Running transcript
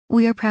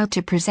We are proud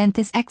to present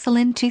this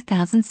excellent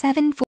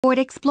 2007 Ford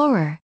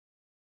Explorer.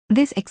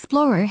 This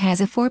Explorer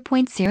has a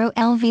 4.0L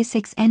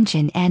V6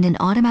 engine and an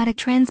automatic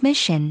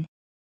transmission.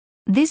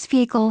 This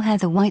vehicle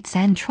has a white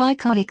sand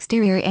tri-coat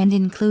exterior and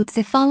includes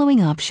the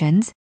following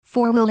options: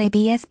 4-wheel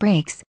ABS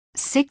brakes,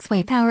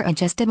 6-way power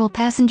adjustable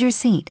passenger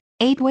seat,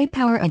 8-way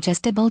power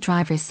adjustable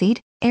driver's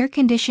seat, air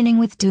conditioning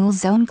with dual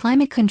zone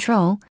climate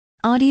control,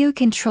 audio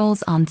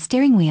controls on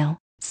steering wheel,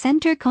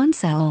 center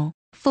console,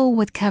 full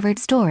with covered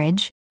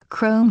storage,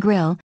 chrome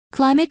grille,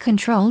 climate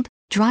controlled,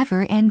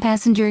 driver and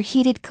passenger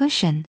heated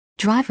cushion,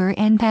 driver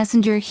and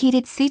passenger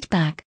heated seat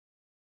back.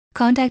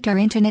 Contact our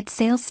internet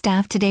sales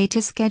staff today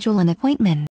to schedule an appointment.